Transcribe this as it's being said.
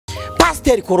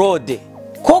Pastor Claude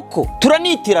koko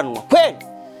turanitiranwa kweli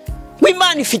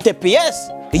w'Imana ifite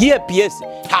PS iyihe PS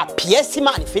nta PS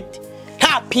Imana ifite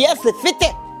nta PS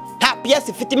ifite nta PS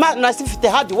ifite Imana ifite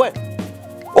hardware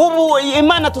ubu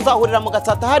Imana tuzahurira mu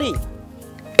Gatsata hari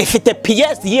ifite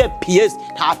PS iyihe PS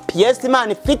nta PS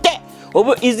Imana ifite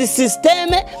ubu izi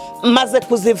systeme maze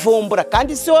kuzivumbura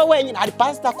kandi si wowe wenyine hari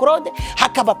Pastor Claude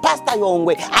hakaba Pastor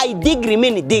Yongwe I dig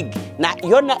remain dig na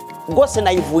yona gose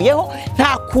nayivuyeho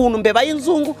nta kuntu mbeba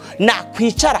y'inzungu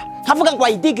nakwicara nkavuga ngo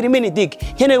I dig remain dig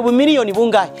nkene ubu miliyoni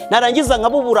bungahe narangiza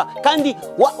nkabubura kandi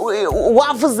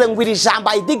wavuze ngo iri jambo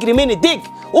I dig remain dig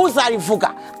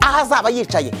uzarivuga ahazaba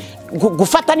yicaye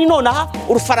gufata ni nonaha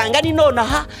urufaranga ni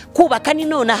nonaha kubaka ni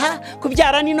nonaha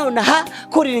kubyara ni nonaha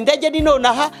kurira indege ni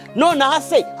nonaha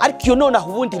se ariko iyo nonaha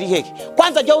ubundi iri hehe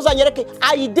kwanza jya uzanyereke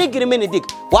I dig remain dig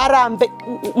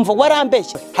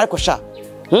warambeshye ariko sha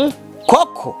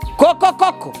koko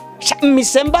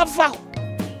misemba vaho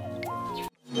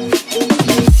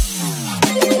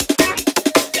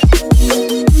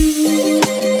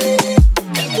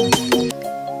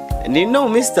ni no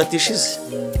Mr. Tishize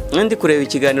ndi kureba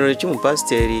ikiganiro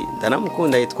cy'umupasteri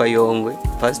ndanamukunda yitwa Yongwe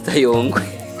Pastor Yongwe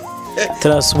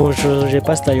turasubuje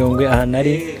Pastor Yongwe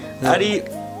ahanari ari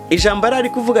ijambo ari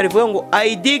kuvuga rivuga ngo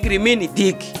I dig remain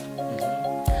dig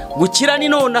gukira ni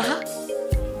nonaha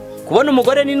kubona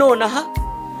umugore ni nonaha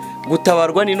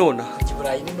gutabarwa ni nonaha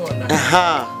Kiburayi ni nonaha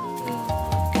aha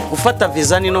gufata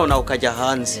visa ni nonaha ukajya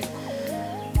hanze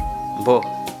mbo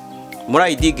muri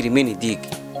I dig remain dig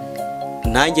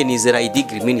nanjye nizera I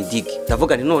dig remain dig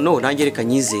ndavuga ni noneho nanjye reka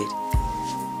nyizere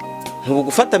nkubu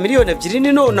gufata miliyoni 2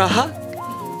 ni nonaha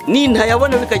ni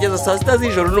ntayabona bikageza saa 6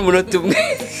 z'ijoro n'umunota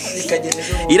umwe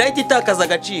irahita itakaza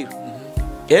agaciro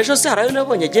ejo se harayo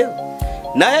nabonye jewe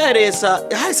nayaresa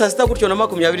hari saa 6 gutyo na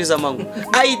 20 z'amangu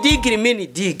I dig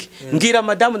remain dig ngira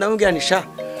madamu ndamubwira ni sha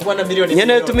kubona miliyoni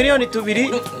nyene miliyoni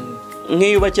 2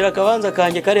 nkiyubakira akabanza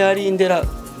kanje kari hari indera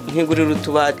nkigurira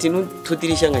utubati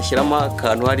n'utudirishya ngashyiramo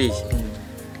akantu hariye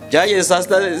byageze saa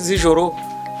 6 z'ijoro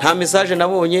nta message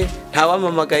nabonye nta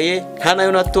wamamagaye nta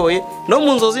nayo natoye no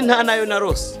mu nzozi nta nayo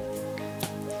narose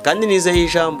kandi nizeye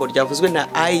ijambo ryavuzwe na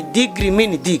I dig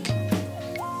remain dig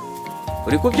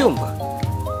uri kubyumva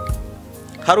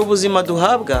hari ubuzima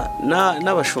duhabwa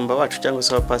n'abashumba bacu cyangwa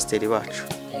se abapasteri bacu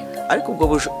ariko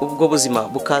ubwo buzima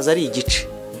bukaza ari igice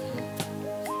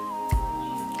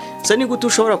sani gute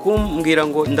ushobora kumbwira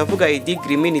ngo ndavuga I dig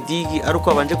remain dig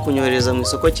ariko abanje kunyohereza mu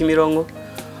isoko cy'imirongo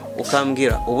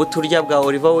ukambwira ubu turya bwa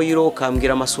Oliver Wiro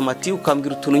ukambwira amasumati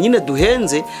ukambwira utuntu nyine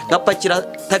duhenze ngapakira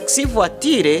taxi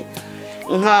voiture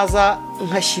nkaza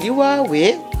nkashyira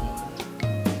iwawe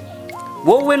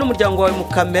wowe n'umuryango wawe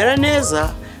mukamera neza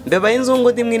mbeba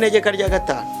y'inzungu ndi mwinegeka rya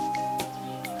 5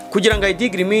 kugira ngo I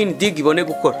dig remain dig ibone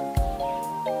gukora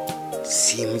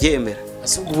simbyemera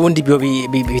ubundi byo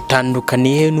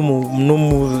bitandukaniye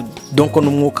donko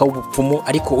n'umwuka w'ubupfumu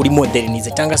ariko uri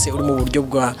modernize cyangwa se uri mu buryo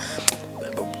bwa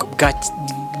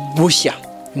bushya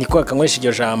niko akankoresha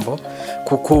iryo jambo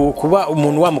kuba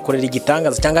umuntu wamukorera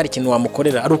igitangaza cyangwa ari ikintu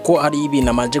wamukorera ari uko hari ibintu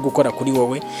amaje gukora kuri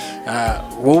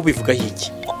wowe bivuga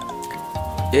iki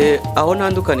aho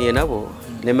ntandukaniye nabo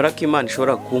nemera ko Imana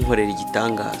ishobora kunkorera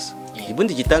igitangaza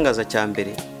ibundi igitangaza cya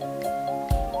mbere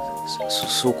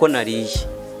suko nariye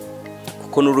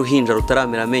kuko n'uruhinja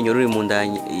rutaramera amenyo ruri mu nda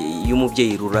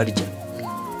y'umubyeyi rurarya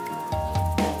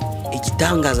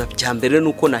igitangaza cya mbere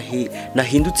nuko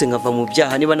nahindutse nkava mu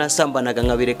byaha niba nasambanaga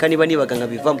nkabireka niba nibaga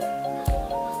nkabivamo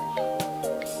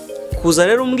kuza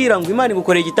rero umbwira ngo Imana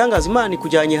igukoreye igitangaza Imana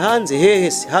ikujyanye hanze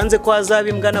hehe se hanze ko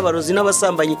azabimbwa n'abarozi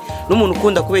n'abasambanyi n'umuntu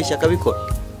ukunda kubeshya akabikora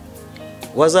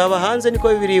wazaba hanze niko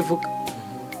Bibiliya ivuga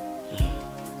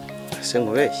se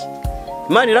nkubeshye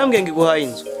Imana irambwiye ngo iguhaye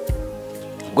inzu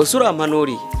ngo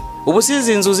surampanuriye ubu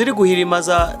sizi inzu ziri guhirima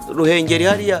za Ruhengeri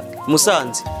hariya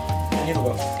Musanze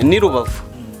ni Rubavu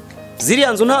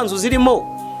ziriya nzu nta nzu zirimo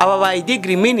aba ba I dig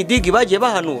remain dig bagiye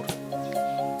bahanura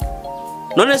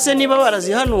none se niba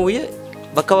barazihanuye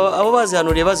bakaba abo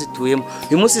bazihanuriye bazituyemo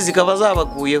uyu munsi zikaba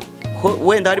zabaguyeho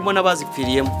wenda harimo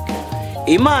n'abazipfiriyemo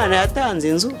Imana yatanze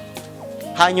inzu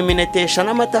hanyuma inetesha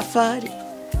n'amatafari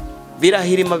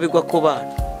birahirima bigwa ku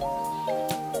bana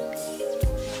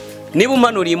niba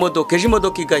umanuriye imodoka ejo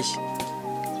imodoka igashya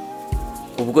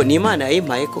ubwo ni Imana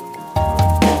yayimpaye koko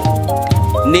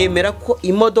nemera ko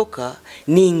imodoka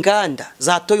ni inganda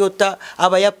za Toyota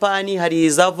abayapani hari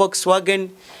za Volkswagen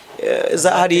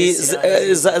hari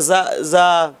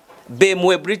za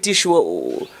BMW British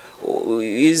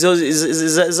izo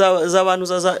z'abantu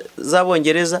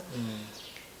z'abongereza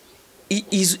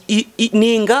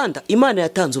ni inganda Imana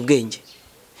yatanze ubwenge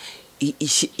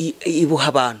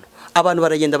ibuha abantu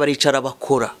baragenda baricara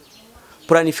bakora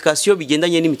planification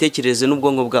bigendanye n'imitekerereze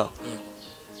n'ubwonko bwabo.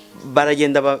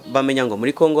 Baragenda bamenya ngo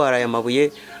muri Kongo hari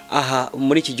amabuye, aha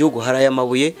muri iki gihugu hari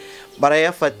amabuye,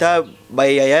 barayafata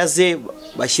bayayaze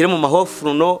bashyire mu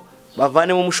mahofruno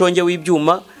bavane mu mushonge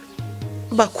w'ibyuma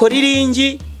bakora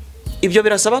iringi. Ibyo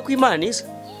birasaba ko Imana iza.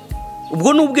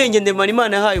 Ubwo n'ubwenge ndemana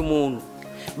Imana yahaye umuntu.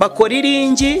 Bakora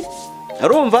iringi,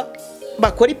 arumva,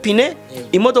 bakora ipine,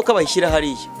 imodoka bayishyira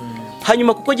hariya.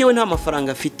 Hanyuma kuko jewe nta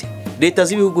mafaranga afite, leta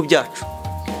z'ibihugu byacu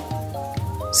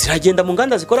ziragenda mu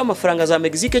nganda zikora amafaranga za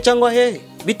Mexique cyangwa hehe,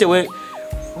 bitewe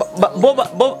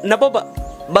nabo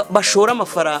bashora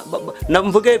amafaranga,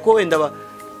 namvuge ko wenda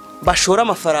bashora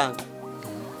amafaranga,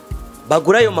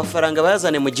 bagura ayo mafaranga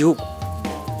bayazane mu gihugu,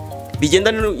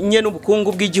 bigendanye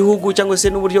n'ubukungu bw'igihugu cyangwa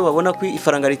se n'uburyo babona ko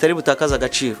ifaranga ritari butakaza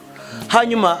agaciro.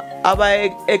 Hanyuma aba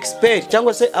expert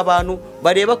cyangwa se abantu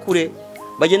bareba kure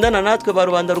bagendana natwe ba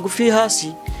rubanda rugufi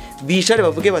hasi, bishare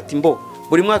bavuge bati mbo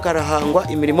buri mwaka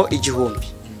arahangwa imirimo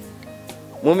 1000.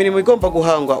 Mu mirimo igomba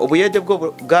guhangwa ubuyede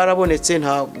bwo bwarabonetse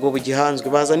ntabwo bugihanzwe,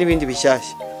 baza n'ibindi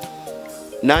bishyashya.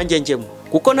 Nanjye ngemo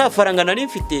kuko nta faranga nari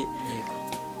mfite,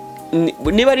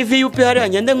 niba ari VUP hari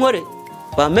angende nkore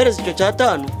bamereza icyo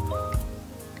cyatanu,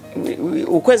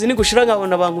 ukwezi ni gushira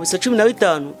nkabona abantu bisa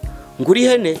 15, nguri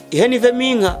ihene ivemo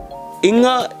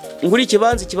inka nguri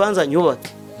ikibanza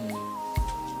nyubake.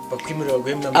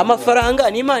 Amafaranga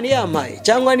ni Imana yampaye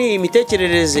cyangwa ni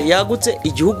imitekerereze yagutse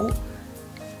igihugu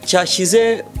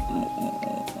cyashyize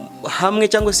hamwe,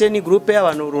 cyangwa se ni groupe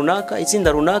y'abantu runaka,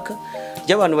 itsinda runaka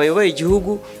ry'abantu bayoboye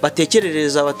igihugu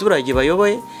batekerereza abaturage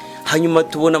bayoboye, hanyuma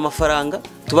tubona amafaranga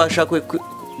tubasha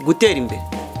gutera imbere.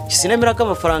 Sinemera ko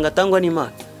amafaranga atangwa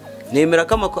n'Imana, nemera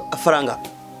ko amafaranga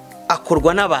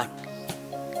akorwa n'abantu.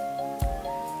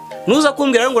 Nuza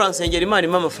kumbwira ngo uransengera Imana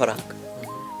impa amafaranga,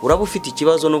 uraba ufite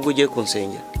ikibazo nubwo ugiye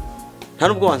kunsengera, nta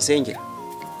nubwo wansengera.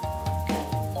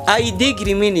 I dig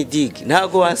rimini dig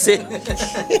ntago wase.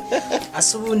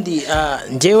 Asubundi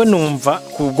njewe numva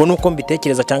kubwo nuko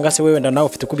mbitekereza cyangwa se wewe wenda nawe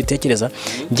ufite kubitekereza,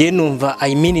 nje numva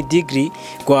I mean degree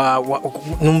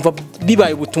numva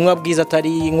bibaye ubutumwa bwiza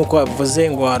atari nkuko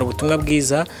bavuze ngo hari ubutumwa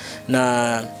bwiza,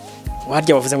 na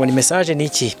warya bavuze ngo ni message ni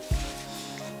iki,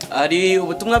 ari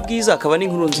ubutumwa bwiza akaba ni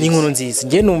inkuru nziza. Ni inkuru nziza.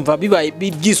 Nje numva bibaye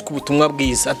byiswe ubutumwa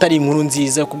bwiza atari inkuru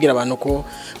nziza kubwira abantu ko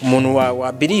umuntu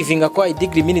wa believing ko I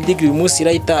degree mini degree umunsi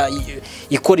irahita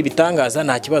ikora ibitangaza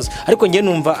nta kibazo. Ariko nje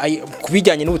numva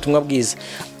kubijyanye n'ubutumwa bwiza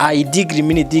I degree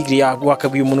mini degree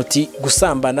wakabwiye umuntu uti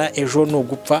gusambana ejo no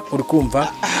gupfa, uri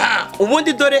kumva.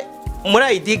 Ubundi dore muri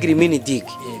I degree mini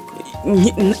degree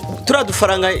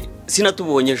turadufaranga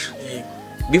sinatubonyeje,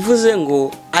 bivuze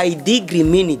ngo I degree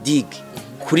mini degree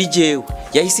kuri jewe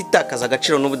yahise itakaza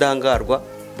agaciro n'ubudangarwa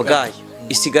bwayo,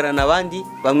 isigarana abandi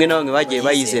bamwe na bamwe bagiye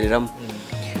bayizereramo.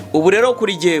 Ubu rero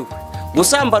kuri jewe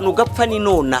gusambana ugapfa ni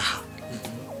nonaha,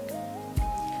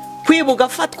 kwiba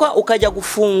ugafatwa ukajya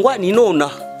gufungwa ni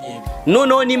nonaha,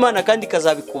 noneho n'Imana kandi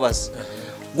kazabikubaza.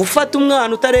 Gufata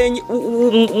umwana utarenye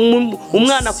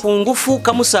umwana ku ngufu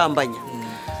kamusambanya,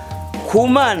 ku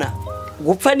Mana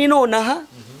gupfa ni nonaha,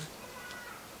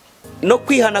 no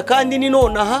kwihana kandi ni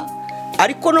nonaha,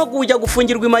 ariko no kujya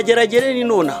gufungirwa imageragere ni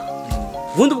nonaha.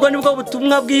 Bundi ubwo nibwo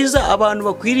butumwa bwiza abantu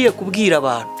bakwiriye kubwira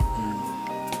abantu.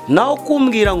 Naho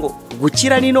kumbwira ngo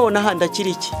gukira ni nonaha ndakira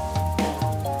iki?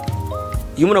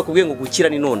 Iyo umuntu akubwiye ngo gukira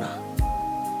ni nonaha,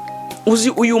 uzi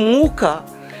uyu mwuka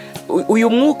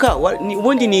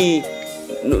ubundi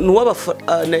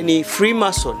ni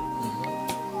Freemason,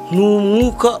 ni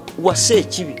umwuka wa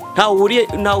sekibi,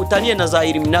 nta utaniye na za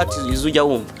Illuminati izujya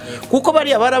wumva. Kuko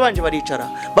bariya barabanje baricara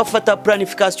bafata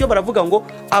planification baravuga ngo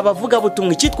abavuga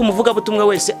butumwa, cyitwa umuvuga butumwa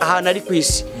wese ahantu ari ku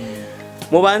isi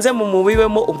mubanze mu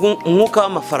mubibemo umwuka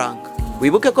w'amafaranga.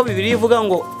 Wibuke ko Bibiliya ivuga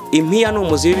ngo impiya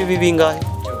n'umuzi w'ibibi bingahe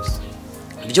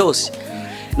byose.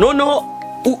 Noneho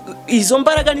izo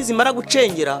mbaraga nizimara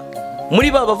gucengera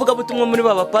muri baba bavuga butumwa, muri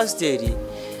baba pasteri,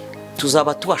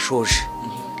 tuzaba tubashoje.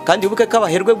 Kandi wibuke ko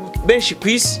abaherwe benshi ku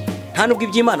isi nta nubwo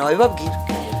iby'Imana babibabwira.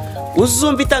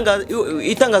 Uzumva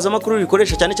itangazamakuru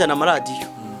rikoresha cyane cyane amaradiyo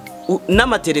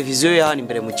n'amateleviziyo ya hano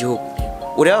imbere mu gihugu,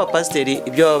 ureba abapasteri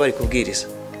ibyo baba bari kubwiriza.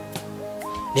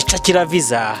 Nicakira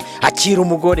visa akira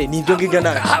umugore nibyo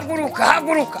ngigana,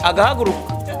 haguruka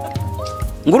agahaguruka,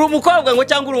 nguru umukobwa ngo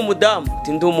cyangwa uri umudamu,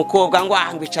 ndi umukobwa ngo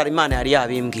icara Imana yari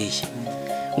yabimbwiye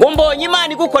ngo mbonye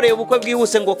Imana igukoreye ubukwe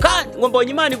bwihuse, ngo kandi ngo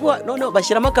mbonye Imana iguha, none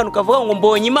bashyiramo akantu kavuga ngo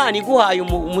mbonye Imana iguhaye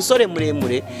umusore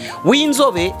muremure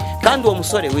w'inzobe kandi uwo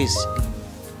musore wese,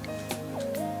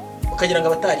 ukagira ngo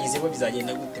abatarize bo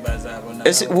bizagenda gute bazabona.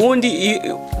 Ese ubundi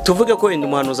tuvuge ko wenda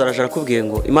umuhanuzi araje arakubwiye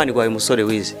ngo Imana iguhaye umusore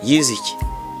wize, yize iki?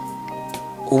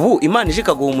 Ubu Imana ije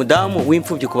ikaguha umudamu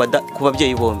w'imfubyi ku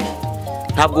babyeyi bombi,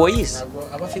 ntabwo wayize.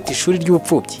 afite ishuri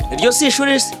ry'ubupfubyi. iryo si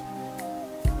ishuri se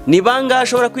ni bangahe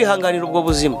ashobora kwihanganira ubwo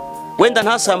buzima wenda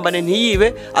ntasambane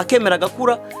ntiyibe akemera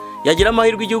agakura yagira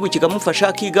amahirwe igihugu kikamufasha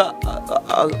akiga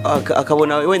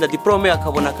akabona wenda diplome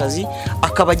akabona akazi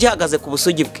akaba gihagaze ku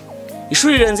busugi bwe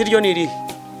ishuri rirenze iryo ni irihe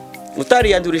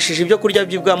utariyandurishije ibyo kurya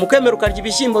by'ibwa mukemera ukarya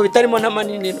ibishyimbo bitarimo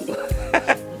n'amanini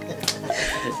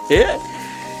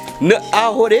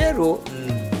aho rero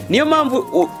niyo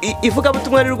mpamvu ivuga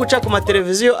butumwa riri guca ku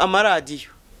mateleviziyo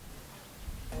amaradiyo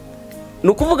ni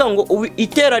ukuvuga ngo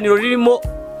iteraniro ririmo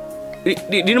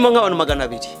nk'abantu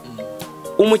 200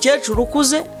 umukecuru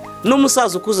ukuze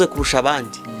n'umusaza ukuze kurusha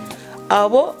abandi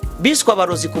abo biswa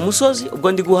abarozi ku musozi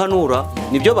ubwo ndi guhanura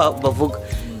nibyo bavuga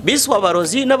biswa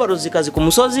abarozi n'abarozikazi ku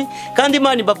musozi kandi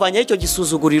Imana ibavanye icyo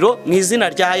gisuzuguriro mu izina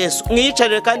rya Yesu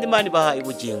mwiyicarire kandi Imana ibahaye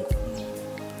ubugingo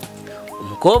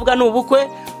umukobwa n'ubukwe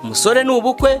umusore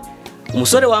n'ubukwe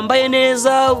umusore wambaye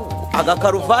neza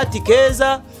agakaruvati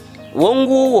keza uwo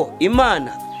nguwo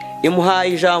Imana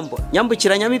imuhaye ijambo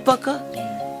nyambukiranya mipaka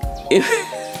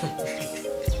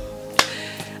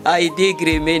I dig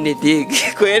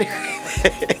kweri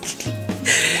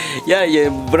yaye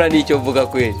bura nicyo mvuga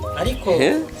kweri ariko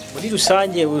muri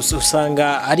rusange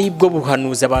usanga ari bwo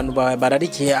buhanuzi abantu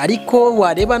bararikiye ariko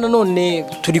wareba nanone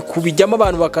turi kubijyamo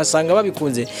abantu bakasanga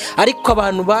babikunze ariko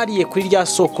abantu bariye kuri rya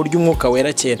soko ry'umwuka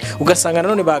wera cyera ugasanga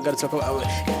nanone bagarutse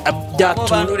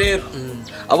byatuma rero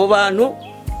abo bantu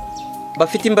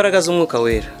bafite imbaraga z'umwuka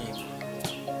wera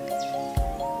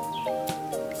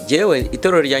jewe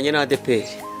itorero ryanjye na ADPR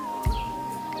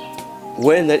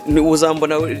wenda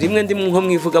uzambona rimwe ndi nko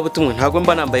mwivuga butumwe ntago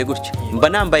mba nambaye gutyo mba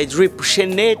nambaye drip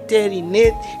chenette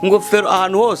rinette ingofero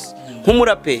ahantu hose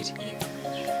nk'umuraperi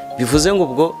bivuze ngo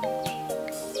ubwo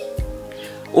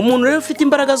umuntu rero ufite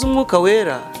imbaraga z'umwuka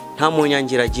wera nta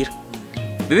munyangira agira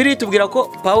Bibiliya itubwira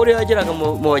ko Pawulo yageraga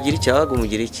mu bagira icyabaga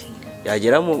umugira iki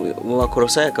yagera mu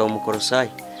bakorosayi akaba umukorosayi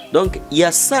donc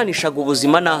yasanishaga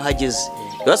ubuzima naho ageze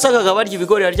yasangaga barya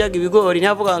ibigori yaryaga ibigori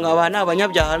ntavuga ngo aba ni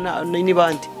abanyabyaha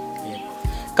n'ibandi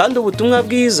kandi ubutumwa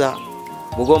bwiza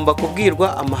bugomba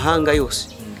kubwirwa amahanga yose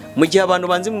mu gihe abantu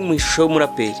banze mu ishusho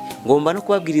y'umuraperi ngomba no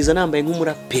kubabwiriza nambaye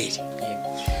nk'umuraperi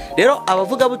rero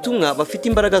abavuga butumwa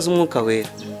bafite imbaraga z'umwuka wera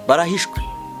barahishwe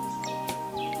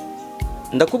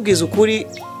ndakubwiza ukuri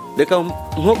reka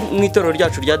nko mu itorero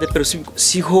ryacu rya ADPR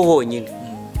siho honyine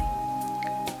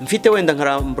mfite wenda nka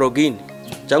Lamborghini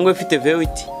cyangwa mfite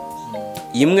Vewiti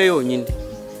imwe yonyine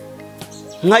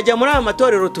nkajya muri aya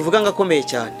matorero tuvuga ngakomeye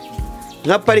cyane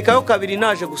nkaparikayo kabiri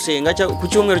naje gusenga ku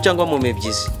cyumweru cyangwa mu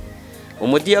mebyizi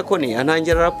umudiyakoni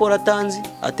antangira raporo atanzi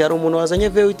ati hari umuntu wazanye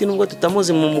Vewiti nubwo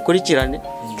tutamuzi mu mukurikirane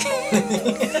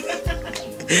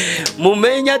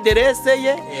mumenye aderese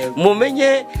ye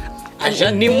mumenye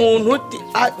ni muntu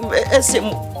ese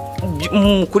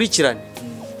mukurikirane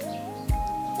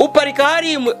uparika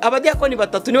hari abadiyakoni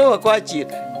 3 nibo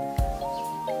bakwakira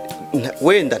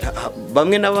wenda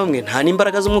bamwe na bamwe nta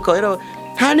n'imbaraga z'umwuka wera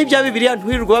nta n'ibya Bibiliya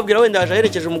nturirwa babwira wenda yaje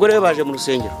aherekeje umugore we baje mu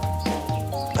rusengero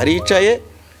aricaye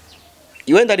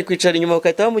wenda ari kwicara inyuma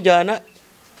bakahita bamujyana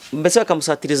mbese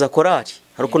bakamusatiriza korali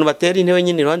hari ukuntu batera intebe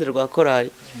nyine iruhande rwa korali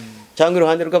cyangwa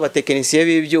iruhande rw'abatekinisiye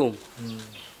b'ibyuma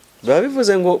biba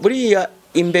bivuze ngo buriya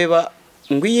imbeba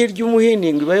ngo iyirya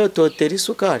umuhini ngo iba yototera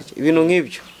isukari ibintu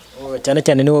nk'ibyo cyane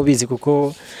cyane niwo bizi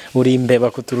kuko uri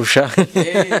imbeba kuturusha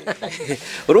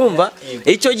urumva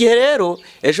icyo gihe rero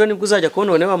ejo nibwo uzajya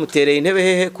kubona bone bamutereye intebe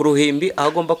hehe ku ruhimbi aho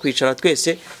agomba kwicara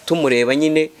twese tumureba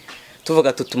nyine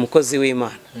tuvuga tuti umukozi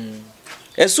w'Imana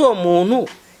ese uwo muntu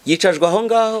yicajwe aho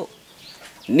ngaho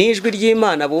n'ijwi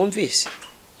ry'Imana bumvise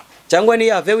cyangwa ni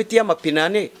ya Vewiti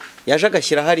y'amapinane yaje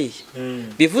agashyira hariya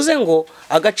bivuze ngo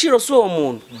agaciro si uwo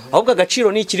muntu ahubwo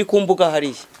agaciro ni ikiri ku mbuga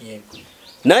hariya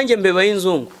nanjye mbeba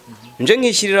y'inzungu nje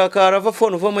nkishyirira karava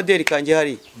phone uva modeli kanjye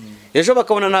hari ejo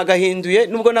bakabona nagahinduye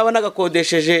nubwo naba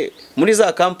nagakodesheje muri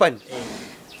za company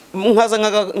nkaza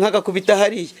nkagakubita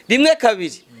hari rimwe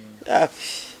kabiri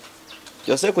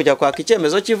byose kujya kwaka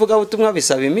icyemezo kivuga butumwa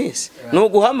bisaba iminsi no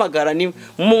guhamagara ni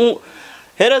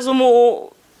hereza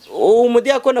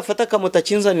umudiyakoni afata kamuta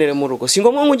kinzanire mu rugo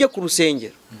singomwe nkujye ku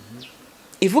rusengero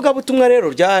ivuga butumwa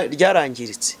rero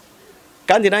ryarangiritse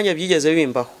kandi nanjye byigeze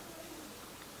bimbaho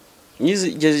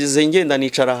ngeze ngenda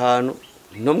nicara ahantu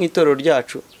no mu itorero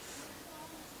ryacu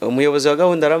umuyobozi wa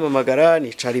gahunda aramamagara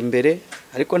nicara imbere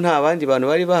ariko nta bandi bantu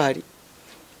bari bahari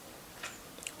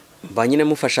mba nyine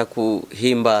mufasha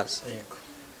kuhimbaza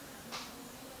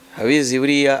abizi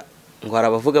buriya ngo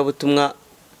harabavuga butumwa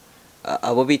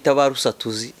abo bita ba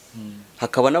rusatuzi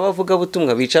hakaba n'abavuga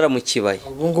butumwa bicara mu kibaya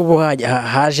ubu ngubu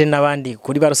haje n'abandi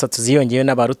kuri ba rusatuzi yongeyeho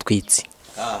n'abarutwitsi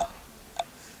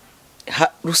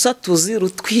rusatuzi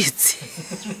rutwitse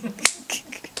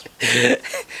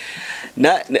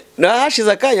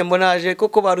hashize akanya mbona haje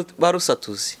koko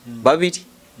barusatuzi babiri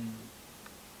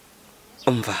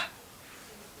umva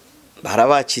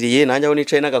barabakiriye nanjye aho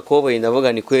nicaye n'agakoboyi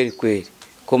ndavuga ni kweri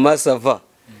ko masava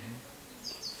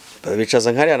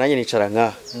babicaza nkariya nanjye nicara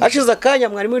nkaha hashize akanya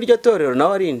mwarimu w'iryo torero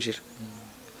nawe arinjira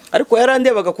ariko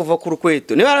yarandebaga kuva ku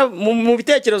rukweto niba mu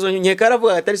bitekerezo nkeka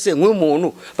aravuga atari se nk'uyu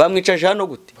muntu bamwicaje hano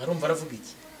gute barumva aravuga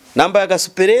iki nambaye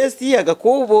agasuperesi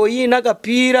agakoboyi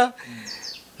n'agapira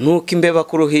nuko imbeba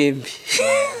ku ruhimbi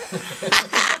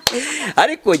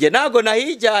ariko njye ntago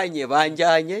nahijyanye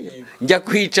banjyanye njya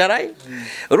kwicara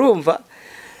urumva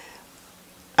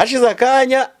hashize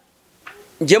akanya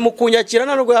njye mu kunyakira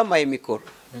nubwo yambaye mikoro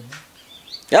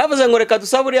yavuze ngo reka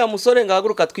dusabe uriya musore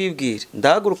ngahaguruka twibwire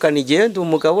ndahaguruka nigende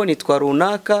umugabo nitwa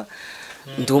runaka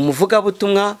ndi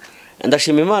umuvugabutumwa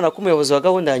ndashima Imana ko umuyobozi wa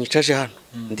gahunda yanyicaje hano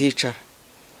ndicara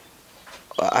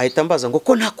ahita ambaza ngo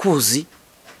ko ntakuzi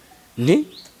ni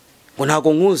ngo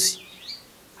ntago nkuzi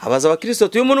abaza abakristo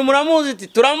uyu muntu muramuzi ati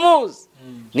turamuzi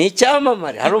ni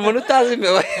icyamamare hari umuntu utazi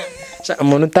imbeba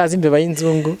umuntu utazi imbeba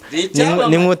y'inzungu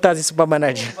ni mwutazi super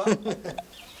manager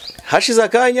hashize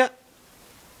akanya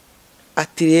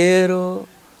ati rero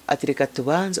ati reka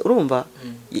tubanze urumva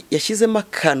yashyizemo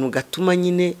akantu gatuma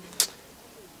nyine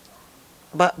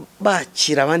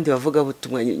bakira abandi bavuga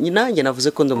butumwa nanjye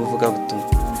navuze ko ndamuvuga butumwa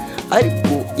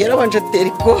ariko yarabanje atera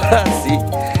ikorasi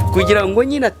kugira ngo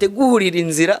nyine ategurire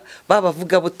inzira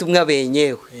babavuga butumwa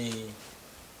benyewe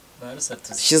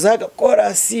shizaga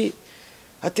agakorasi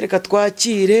ati reka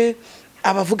twakire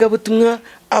abavuga butumwa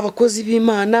abakozi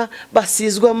b'Imana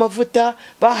basizwe amavuta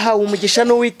bahawe umugisha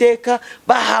n'Uwiteka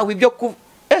bahawe ibyo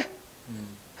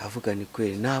avuga ni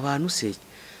kweli n'abantu se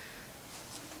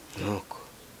nuko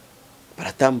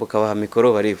baratambuka baha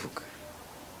mikoro barivuga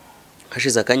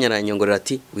hashize akanya aranyongorera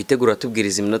ati witegura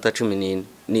tubwiriza iminota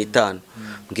 15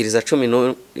 mbwiriza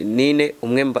 14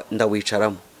 umwe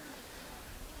ndawicaramo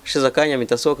hashize akanya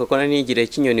mitasohoka ko nanigire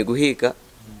kinyoni guhiga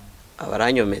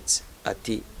abaranyometse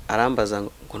ati arambaza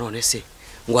ngo none se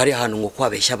ngo hari ahantu ngo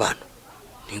kwabeshya abantu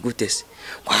ni gute se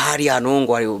ngo hari hano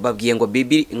ngo babwiye ngo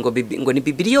ngo ni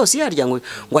Bibiliya yose yarya ngo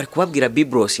ari kubabwira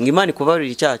Biblos ngo Imana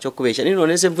ikubarira icyaha cyo kubeshya ni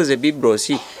none se mvuze Biblos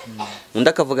undi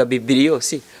akavuga Bibiliya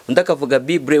yose undi akavuga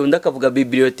Bible undi akavuga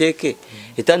bibliothèque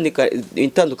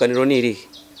itandukaniro ni irihe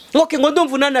ngo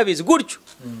ndumva unanabizi gutyo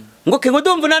ngo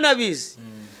ndumva unanabizi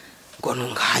ngo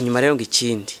hanyuma rero ngo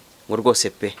ikindi ngo rwose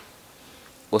pe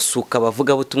usuka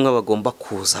abavuga butumwa bagomba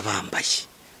kuza bambaye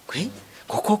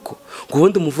koko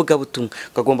ubundi umuvuga butumwa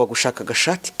kagomba gushaka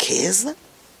agashati keza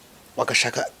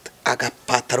bagashaka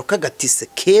agapataro kagatise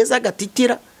keza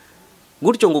gatitira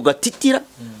gutyo ngo gatitira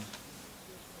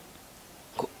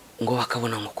ngo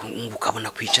bakabona ngo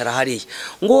ukabona kwicara hariya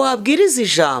ngo wabwiriza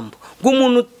ijambo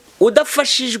ng'umuntu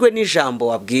udafashijwe n'ijambo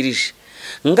wabwirije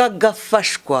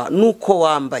ngagafashwa nuko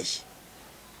wambaye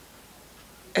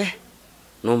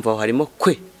numva harimo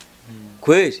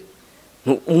kweri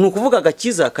nukuvuga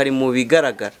agakiza kari mu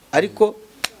bigaragara ariko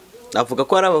navuga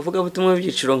ko hari abavuga butumwa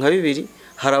byiciro nka bibiri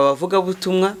hari abavuga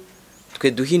butumwa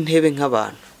twe duha intebe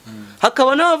nk'abantu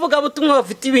hakaba n'abavuga butumwa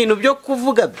bafite ibintu byo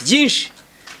kuvuga byinshi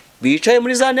bicaye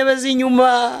muri za ntebe z'inyuma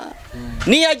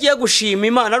niyo agiye gushima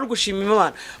Imana ari gushima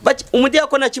Imana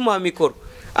umudiyakoni akimuha mikoro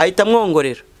ahita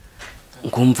amwongorera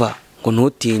ngumva ngo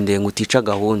ntutinde ngo utica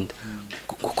gahunda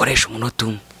gukoresha umunota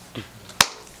umwe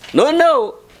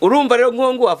noneho urumva rero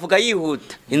nkongo avuga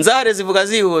yihuta inzare zivuga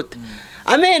zihuta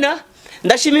amena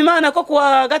ndashima Imana ko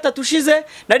kuwa gatatu ushize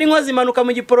nari nkoze imanuka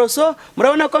mu giporoso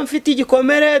murabona ko mfite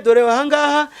igikomere dore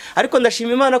ahangaha ariko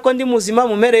ndashima Imana ko ndi muzima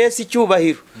mumereye si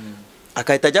cyubahiro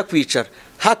akahita ajya kwicara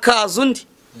hakaza undi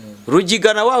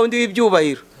rugigana wa undi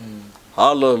w'ibyubahiro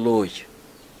haleluya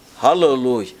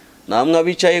haleluya namwe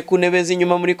abicaye ku ntebe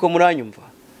z'inyuma muri ko muranyumva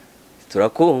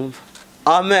turakumva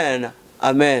amen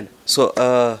amen so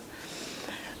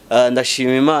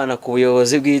ndashima Imana ku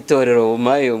buyobozi bw'itorero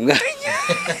bumaye umwanya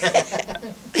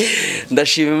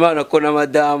ndashima Imana ko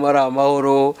n'amadamu ari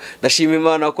amahoro ndashima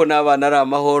Imana ko n'abana ari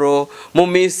amahoro mu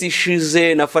minsi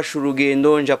ishize nafashe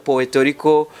urugendo nja Puerto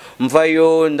Rico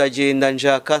mvayo ndagenda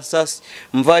nja Kansas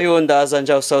mvayo ndaza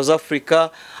nja South Africa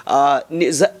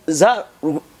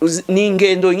ni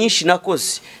ingendo nyinshi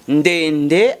nakoze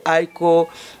ndende ariko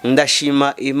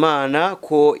ndashima Imana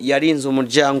ko yarinze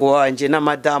umuryango wanjye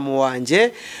n'amadamu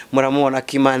wanjye muramubona ko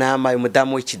Imana yamaye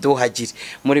umudamu w'ikiduhagire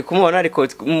muri kumubona ariko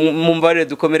mumbarire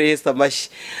dukomere Yesu amashyi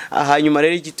hanyuma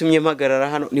rero igitumye mpagarara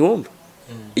hano ni wumva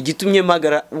igitumye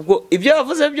mpagara ubwo ibyo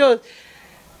yavuze byose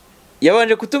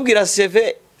yabanje kutubwira CV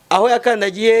aho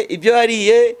yakandagiye ibyo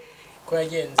yariye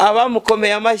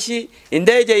abamukomeye amashyi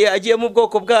indege yagiye mu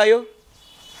bwoko bwayo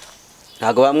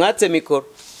ntago bamwatse mikoro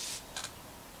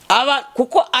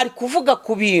kuko ari kuvuga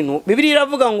ku bintu Bibiliya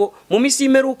iravuga ngo mu minsi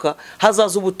y'imperuka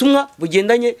hazaza ubutumwa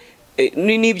bugendanye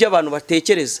n'ibyo abantu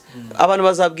batekereza. Abantu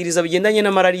bazabwiriza bigendanye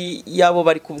n'amarari yabo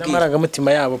bari kubwira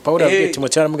n'amarangamutima yabo. Paulo yabwiye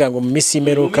Timoteyo aramubwira ngo mu minsi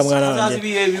y'imperuka mwana wanjye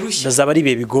bazaba ari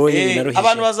ibihe bigoye binaruhije.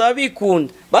 Abantu bazaba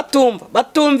bikunda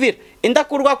batumvira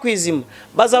indakurwa kwizima,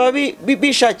 bazaba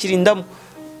bishakira indamu,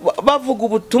 bavuga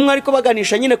ubutumwa ariko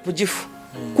baganisha nyine ku gifu,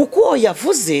 kuko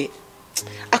yavuze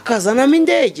akazanamo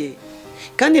indege.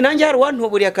 Kandi nanjye hari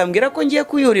uwantuburiye akambwira ko ngiye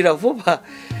kuyurira vuba,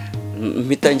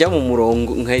 mpita njya mu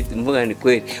murongo mvuga ni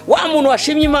kweli. Wa muntu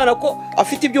washimye Imana ko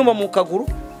afite ibyuma mu kaguru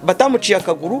batamuciye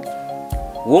akaguru,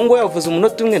 uwo ngo yavuze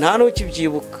umunota umwe nta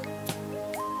n'ukibyibuka.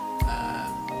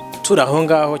 Turaho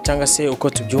ngaho cyangwa se uko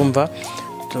tubyumva,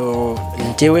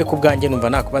 njyewe ku bwanjye numva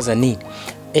nakubaza ni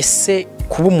ese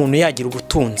kuba umuntu yagira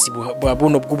ubutunzi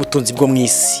buno bw'ubutunzi bwo mu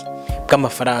isi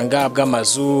bw'amafaranga,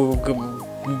 bw'amazu,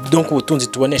 donc ubutunzi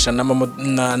tubonesha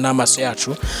n'amaso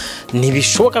yacu,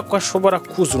 ntibishoboka ko ashobora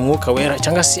kuzura umwuka wera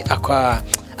cyangwa se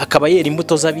akaba yera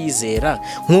imbuto z'abizera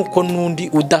nk'uko n'undi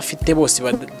udafite bose.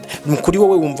 Kuri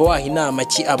wowe wumva waha inama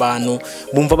ki abantu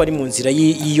bumva bari mu nzira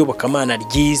y'iyobokamana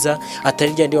ryiza,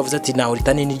 atari ryandi bavuze ati naho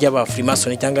ritane ni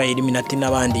ry'abafrimasoni cyangwa eliminati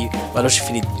n'abandi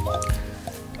baroshifiridi?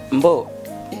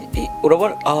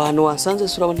 Urabona abantu wasanze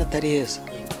urabona atari heza.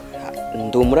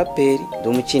 Ndi umuraperi, ndi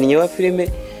umukinnyi wa filime,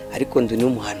 ariko ndi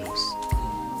n'umuhanuzi.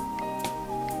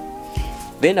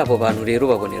 Bene abo bantu rero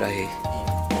babonera hehe?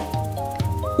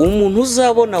 Umuntu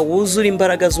uzabona wuzura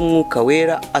imbaraga z'umwuka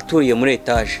wera aturiye muri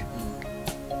etaje,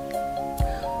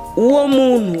 uwo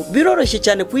muntu biroroshye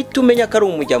cyane kuhita umenya ko ari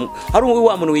umujyamo, ari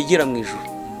wa muntu wigira mu ijuru.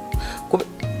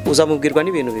 Uzamubwirwa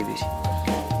n'ibintu bibiri.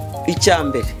 Icya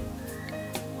mbere,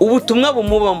 ubutumwa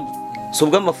bumubamo si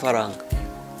ubw'amafaranga.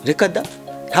 Reka da,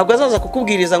 ntabwo azaza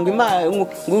kukubwiriza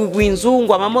ngo inzu,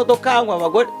 ngo amamodoka, ngo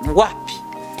abagore. Wapi?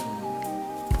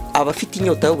 Aba afite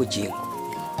inyota y'ubugingo.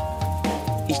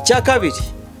 Icya kabiri,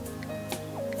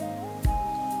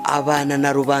 abana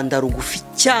na rubanda rugufi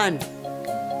cyane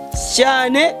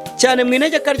mu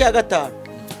integeka rya gatanu.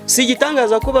 Si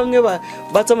igitangaza ko bamwe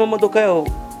batsa amamodoka yabo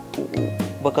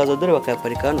bakaza dore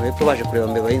bakayaparika hano hepfo baje kureba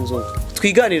mbeba y'inzu.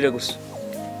 Twiganirire gusa.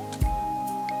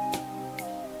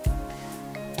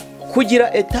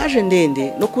 Kugira etaje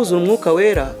ndende no kuzura umwuka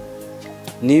wera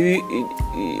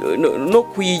no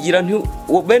kuyigira,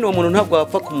 bene uwo muntu ntabwo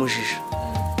wapfa kumujisha,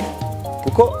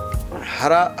 kuko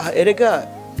erega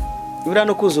biriya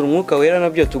no kuzura umwuka wera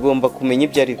nabyo tugomba kumenya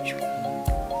ibyo ari byo.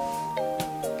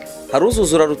 Hari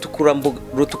uzuzura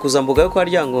rutukuzambuga yo kwa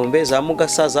Ryangombe, za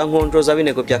Mugasa, za Nkonjo, za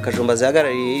Binego bya Kajumba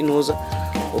zihagarariye intuza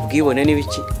ubwibone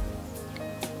n'ibiki,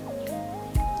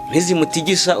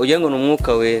 ntizimutigisa ugira ngo ni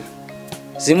umwuka wera,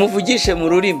 zimuvugishe mu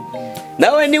rurimi.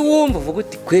 Nawe ni wumva uvuga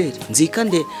uti kweri nzika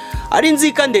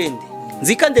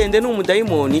ndende ni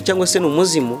umudayimoni cyangwa se ni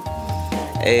umuzimu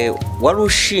wari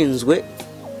ushinzwe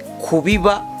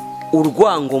kubiba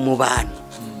urwango mu bantu.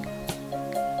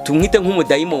 Tumwite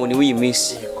nk'umudayimoni w'iyi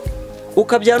minsi.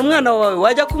 Ukabyara umwana wawe,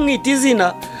 wajya kumwita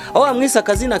izina, aho wamwise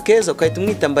akazina keza ukahita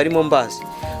umwita Mbarimo Mbazi.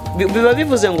 Biba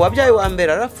bivuze ngo wabyaye wa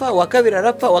mbere arapfa, wa kabiri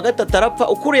arapfa, wa gatatu arapfa,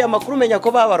 ukuriye amakuru umenya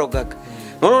ko babarogaga.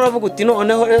 None uravuga uti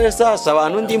noneho rero sasa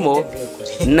abantu ndimo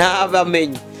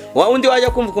nabamenye. Wa undi wajya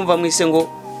kumva mwise ngo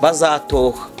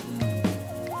bazatoha.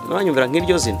 Nanyumvira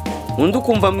nk'iryo zina. Undi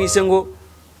ukumva mwise ngo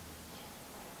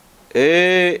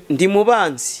ndi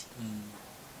mubanzi,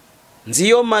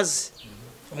 nziyo maze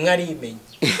umwari yimenye.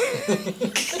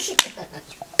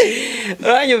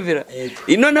 Uranyumvira?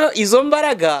 Noneho izo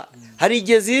mbaraga hari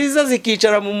igihe ziza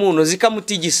zikicara mu muntu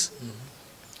zikamutigisa.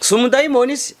 Si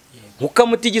umudayimoni se?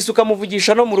 Ukamutigisa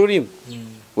ukamuvugisha no mu rurimi.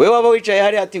 We waba wicaye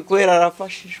hari ati kwera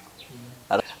arafashishwa.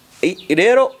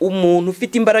 Rero umuntu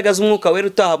ufite imbaraga z'umwuka wera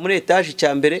utaha muri etaje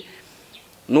cya mbere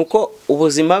nuko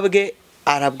ubuzima bwe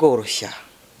arabworoshya.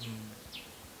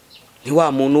 Ni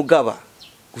wa muntu ugaba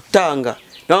gutanga,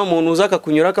 ni wa muntu uzaka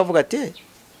kunyura akavuga ati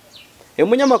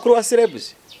umunyamakuru wa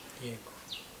Celebs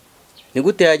ni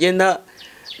gute yagenda,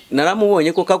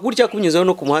 naramubonye ko kagurya kunyuzeho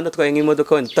no ku muhanda twaye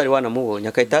nk'imodoka wenda utari wanamubonye,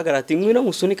 akahita ahagarara ati ngwino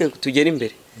ngusunike tugere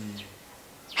imbere.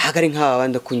 Hagari nk'aba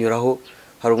bandi kunyuraho.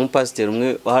 Hari umupasiteri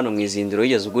umwe wa hano mu Izindiro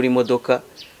yigeze ugura imodoka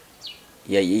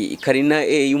ya Karina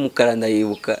y'umukara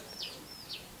ndayibuka,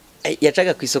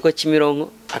 yacaga ku isoko Kimironko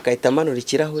akahita amanura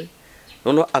ikirahure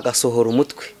noneho agasohora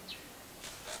umutwe.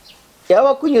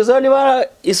 Yaba kunyuzeho niba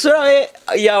isura ye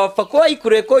yabapfa kuba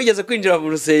yikureye ko yigeze kwinjira mu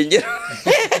rusengero.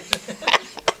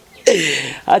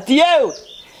 Ati yewe,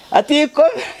 ati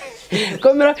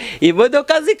komera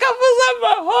imodoka zikavuza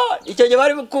amaho. Icyo gihe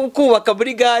bari kubaka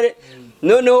muri gare,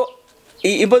 noneho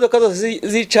imodoka zose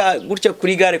zica gutya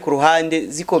kuri gare ku ruhande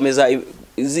zikomeza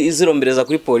zirombereza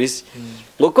kuri polisi.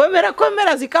 ngo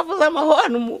komera zikavuza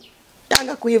amahwano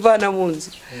yanga kuyivana mu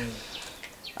nzi.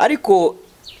 Ariko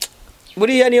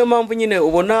buriya niyo mpamvu nyine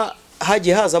ubona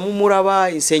hagiye hazamo umuraba,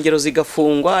 insengero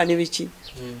zigafungwa n'ibiki.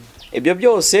 Ibyo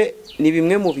byose ni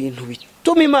bimwe mu bintu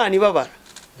bituma Imana ibabara.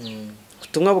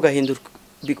 Ubutumwa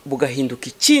bugahinduka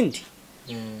ikindi.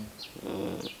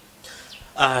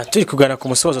 Turi kugana ku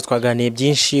musozo, twaganiye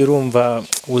byinshi, urumva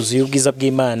wuzuye ubwiza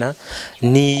bw'Imana.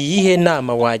 Ni iyihe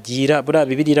nama wagira? Buriya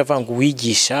Bibiliya iravanga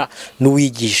uwigisha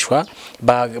n'uwigishwa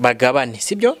bagabane,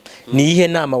 sibyo? Ni iyihe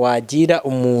nama wagira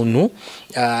umuntu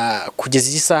kugeza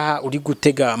iyi saha uri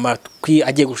gutega amatwi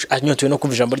agiye anyotewe no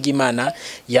kumva ijambo ry'Imana,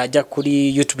 yajya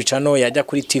kuri YouTube channel, yajya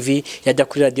kuri TV, yajya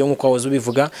kuri radio nk'uko wahoze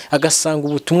ubivuga, agasanga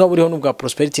ubutumwa buriho n'ubwa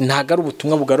prosperity ntago ari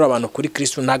ubutumwa bugarura abantu kuri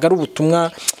Kristo, ntago ari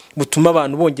ubutumwa butuma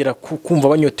abantu bongera kumva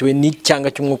banyotewe n'icyanga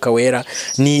cy'umwuka wera?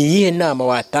 Ni iyihe nama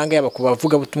watanga yaba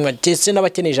kubavuga butumwa cyese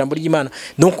n'abakeneye ijambo ry'Imana?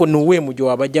 Nuko nuwe mu gihe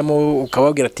wabajyamo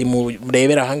ukababwira ati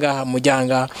murebera ahangaha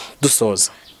mujyanga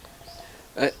dusoza.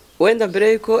 Wenda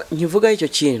mbere yuko nkivuga icyo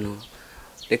kintu,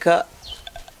 reka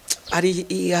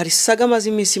hari saga maze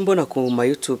iminsi mbona ku ma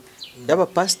YouTube y'aba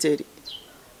pasteri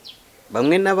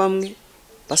bamwe na bamwe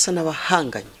basa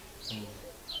n'abahanganye,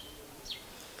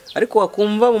 ariko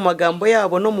wakumva mu magambo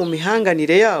yabo no mu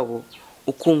mihanganire yabo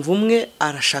ukumva umwe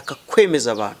arashaka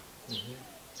kwemeza abantu.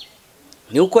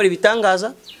 Niwe ukora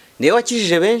ibitangaza, niwe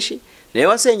wakijije benshi, niwe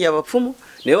wasengeye abapfumu,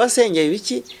 niwe wasengeye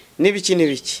ibiki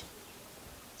n'ibiki.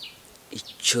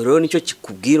 Icyo rero nicyo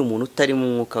kikubwira umuntu utari mu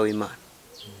mwuka w'Imana.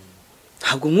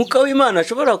 Ntabwo umwuka w'Imana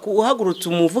ashobora kuhagurutsa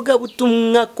umuvuga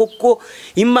butumwa koko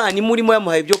Imana imurimo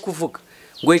yamuhaye ibyo kuvuga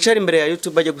ngo yicare imbere ya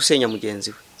YouTube ajye gusenya mugenzi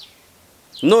we.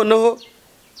 Noneho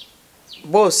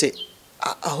bose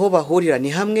aho bahurira ni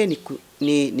hamwe,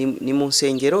 ni mu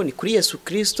nsengero, ni kuri Yesu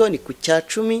Kristo, ni ku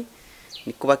cyacumi,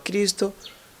 ni ku bakristo,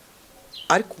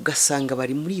 ariko ugasanga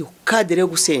bari muri iyo kadere yo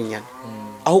gusenyana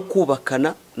aho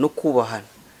kubakana no kubahana.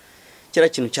 Kira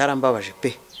kintu cyarambabaje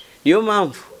pe. Niyo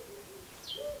mpamvu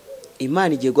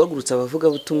Imana igiye guhagurutsa abavuga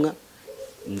butumwa,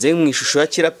 nze mu ishusho ya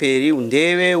kiraperi,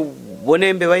 undebe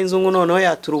ubone mbeba y'inzungu noneho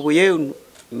yaturubuye,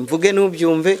 mvuge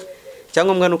n'ubyumve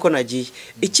cyangwa mbwa nuko nagiye.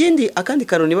 Ikindi akandi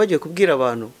kanoni bagiye kubwira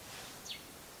abantu,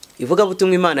 ivuga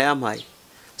butumwa Imana yampaye,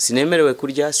 sinemerewe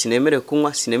kurya, sinemerewe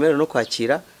kunywa, sinemerewe no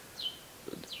kwakira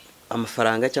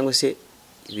amafaranga cyangwa se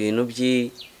ibintu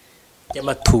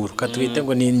y'amaturo. Katubite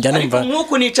ngo ni njya numva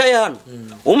nk'uko nicaye hano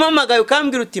umamagaye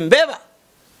ukambwira uti mbeba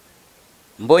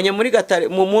mbonye muri Gatare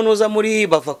mu muntu uza muri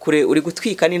bava kure uri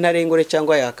gutwika n'intarengore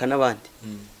cyangwa yaka n'abandi,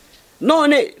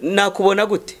 none nakubona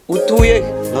gute? Utuye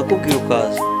nakubwira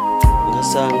ukaza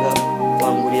ngasanga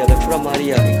banguriye agacura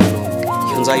Mariya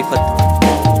iyo nzayifata.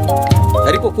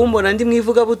 Ariko kumbona ndi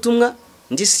mwivuga butumwa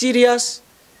ndi serious,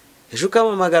 ejo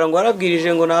kamamagara ngo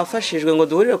arabwirije ngo nafashijwe ngo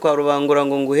duhurire kwa Rubangura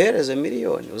ngo nguhereze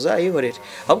miliyoni uzayihorere,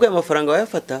 ahubwo aya mafaranga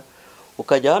wayafata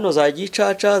ukajya hano za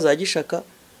Gicaca, za Gishaka,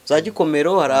 za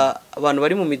Gikomero, hari abantu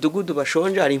bari mu midugudu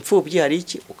bashonje, hari imfubyi, hari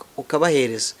iki,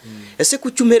 ukabahereza. Ese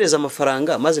kuki umpereza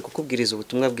amafaranga maze kukubwiriza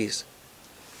ubutumwa bwiza?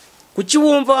 Kuki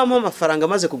wumva wampa amafaranga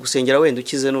maze kugusengera wenda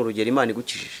ukize n'urugero Imana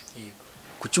igukijije?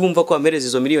 Kuki wumva ko wampereza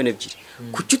izo miliyoni 2?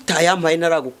 Kuki utayampaye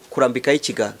naragukurambikaho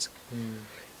ikiganza?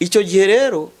 Icyo gihe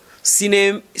rero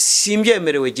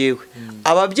simbyemerewe jewe.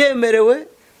 Ababyemerewe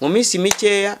mu minsi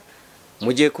mikeya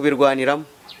mugiye kubirwaniramo.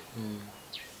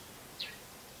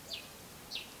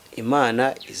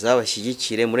 Imana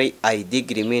izabashyigikire muri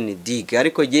idigirimini dig,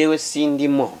 ariko jewe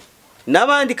sindimo.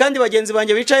 Nabandi kandi bagenzi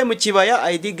banje bicaye mu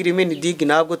kibaya idigirimini dig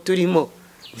ntabwo turimo.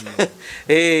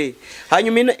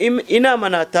 Hanyuma inama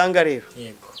natanga rero,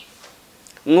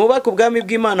 mwubaka ubwami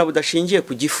bw'Imana budashingiye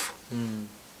ku gifu.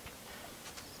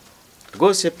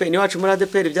 Rwose pe ni wacu muri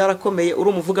ADPR byarakomeye, uri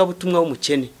umuvuga butumwa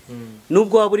w'umukene,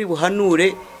 nubwo waba uri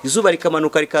buhanure izuba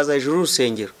rikamanuka rikaza hejuru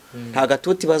y'urusengero, nta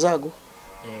gatuti bazaguha.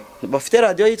 Bafite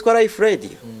radio yitwa Life Radio,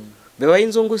 beba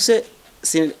y'inzungu se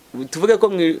tuvuge ko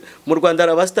mu Rwanda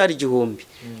ari abastar 1000,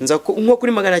 nza nko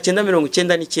kuri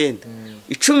 999,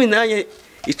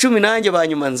 10 nanjye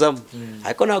banyuma nzamo,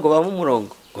 ariko ntago bama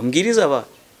umurongo ngo mbwiriza aba.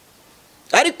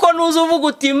 Ariko nuzo uvuga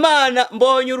uti Imana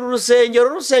mbonye uru rusengero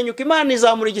rusenyuka, Imana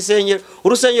izamura igisengero,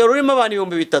 urusengero rurimo abantu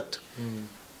 3000.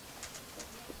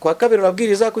 Kwa kabiri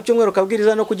urabwiriza, ku cyumweru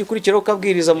ukabwiriza, no kugikurikira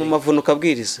ukabwiriza, mu mavuno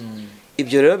ukabwiriza.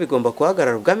 Ibyo rero bigomba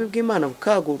kuhagarara ubwami bw'Imana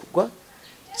bukagurwa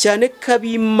cyane,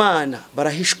 kab'Imana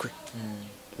barahishwe.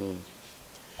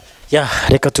 Ya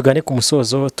reka tugane ku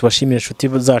musozo, tubashimire inshuti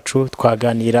zacu,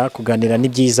 kuganira ni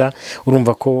byiza.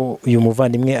 Urumva ko uyu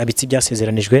muvandimwe abitsi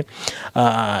byasezeranijwe.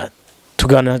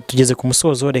 Tugeze ku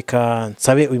musozo, reka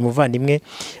nsabe uyu muvandimwe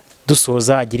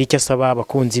dusoza agira icyo asaba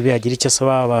abakunzi be, agira icyo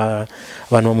asaba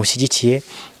abantu bamushyigikiye.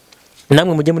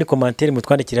 namwe mujye muri commentaire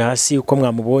mutwandikira hasi uko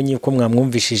mwamubonye uko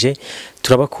mwamwumvishije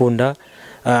turabakunda.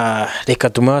 Reka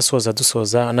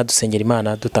dusoza anadusengera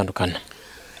Imana dutandukana.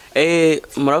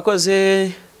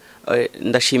 Murakoze.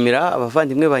 Ndashimira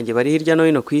abavandimwe banjye bari hirya no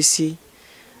hino ku isi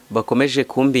bakomeje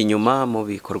kumba inyuma mu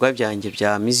bikorwa byanjye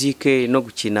bya muzike no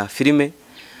gukina filime.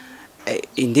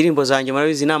 Indirimbo zanjye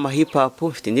murabizi ni hip hop,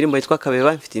 mfite indirimbo yitwa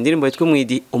Kabeba, mfite indirimbo yitwa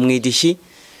Umwidishyi,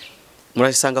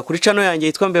 murazisanga kuri channel yanjye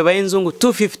yitwa Mbeba y'Inzungu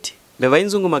 250, Mbeba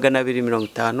y'Inzungu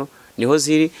 250, niho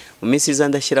ziri. Mu minsi iza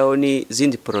ndashyiraho ni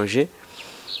zindi projet.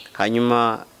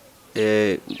 Hanyuma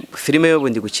filime yo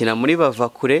bundi gukina muri Bava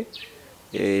Kure,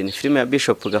 ni filime ya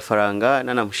Bishop Gafaranga,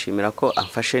 nanamushimira ko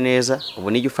amfashe neza,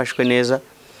 ubu nijye ufashwe neza.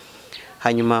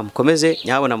 Hanyuma mukomeze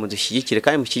nyabona mudushyigikire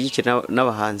kandi mushyigikire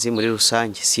n'abahanzi muri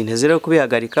rusange. Sinteze rero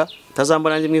kubihagarika,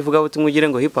 utazambona ndi mwivuga butumwe ugire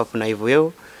ngo hip hop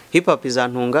nayivuyeho. Hip hop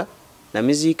izantunga na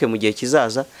muzike mu gihe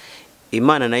kizaza,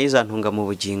 Imana nayo izantunga mu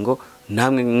bugingo,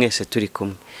 namwe mwese turi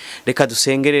kumwe. Reka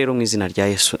dusenge rero mu izina rya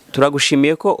Yesu.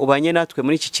 Turagushimiye ko ubanye natwe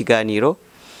muri iki kiganiro.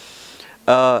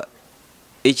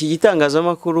 Iki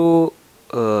gitangazamakuru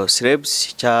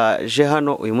Celebs cyaje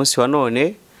hano uyu munsi wa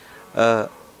none,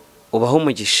 ubaho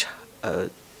umugisha.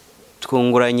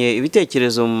 Twunguranye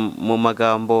ibitekerezo mu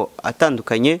magambo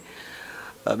atandukanye.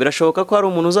 Birashoboka ko hari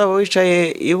umuntu uzaba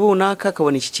wicaye ibunaka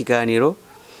akabona iki kiganiro,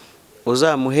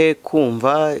 uzamuhe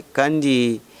kumva,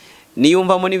 kandi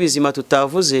niyumvamo n'ibizima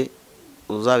tutavuze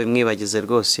uzabimwibagize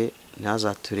rwose,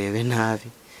 ntazaturebe nabi.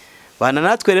 Bana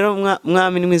natwe rero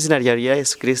mwami mu izina rya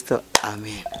Yesu Kristo.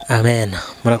 Amen. Amen.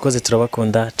 Murakoze,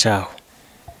 turabakunda. Ciao.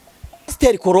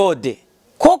 Pastor Claude,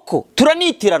 koko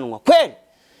turanitiranwa kweli?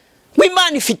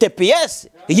 Imana ifite PS,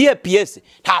 iyihe PS?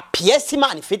 Nta PS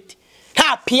Imana ifite.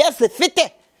 Nta PS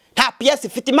ifite. Nta PS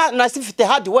ifite. Imana ifite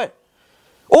hardware.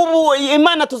 Ubu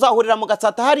Imana tuzahurira mu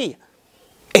Gatsata hariya.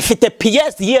 Ifite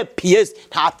PS, iyihe PS?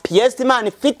 Nta PS Imana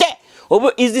ifite.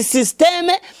 Ubu izi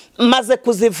systeme maze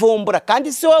kuzivumbura,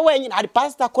 kandi si wowe wenyine, hari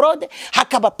Pastor Claude,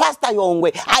 hakaba Pastor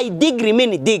Yongwe. I degree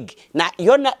mini dig. Na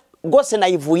yo gose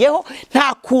nayivuyeho,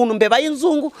 nta kuntu Mbeba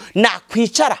y'Inzungu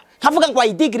nakwicara nkavuga ngo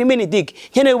ayidigire mini dig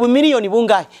nkeneye ubu miliyoni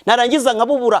bungahe, narangiza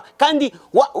nkabubura, kandi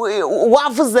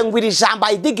wavuze ngo iri jambo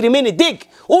ayidigire mini dig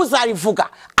uzarivuga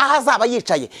aho azaba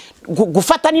yicaye.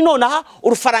 Gufata ni nonaha,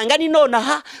 urufaranga ni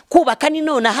nonaha, kubaka ni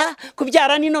nonaha,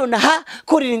 kubyara ni nonaha,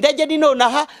 kurira indege ni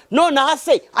nonaha. Nonaha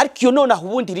se ariko iyo nonaha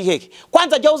ubundi iri hehe?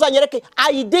 Kwanza jya uzanyereke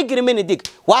ayidigire mini dig.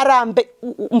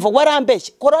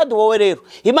 Warambeshye Claude wowe rero.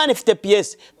 Imana ifite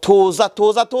PS. Tuza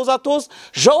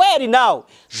Joel nawe,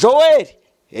 Joel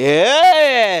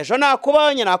jo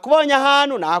nakubonye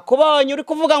ahantu, nakubonye uri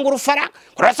kuvuga ngo urufaranga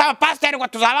urasaba pastor ngo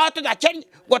tuzabaho tudakennye,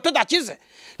 ngo tudakize.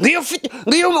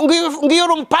 Ngiyo uri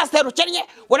umupasiteri ukennye,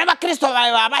 ureba Kristo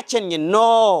bawe babakennye.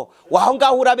 No, waho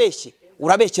ngaho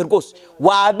urabeshye rwose,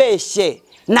 wabeshye.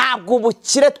 Ntabwo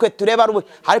ubukire twe tureba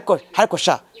ariko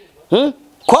sha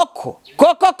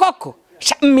koko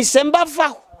mise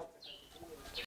mbavaho.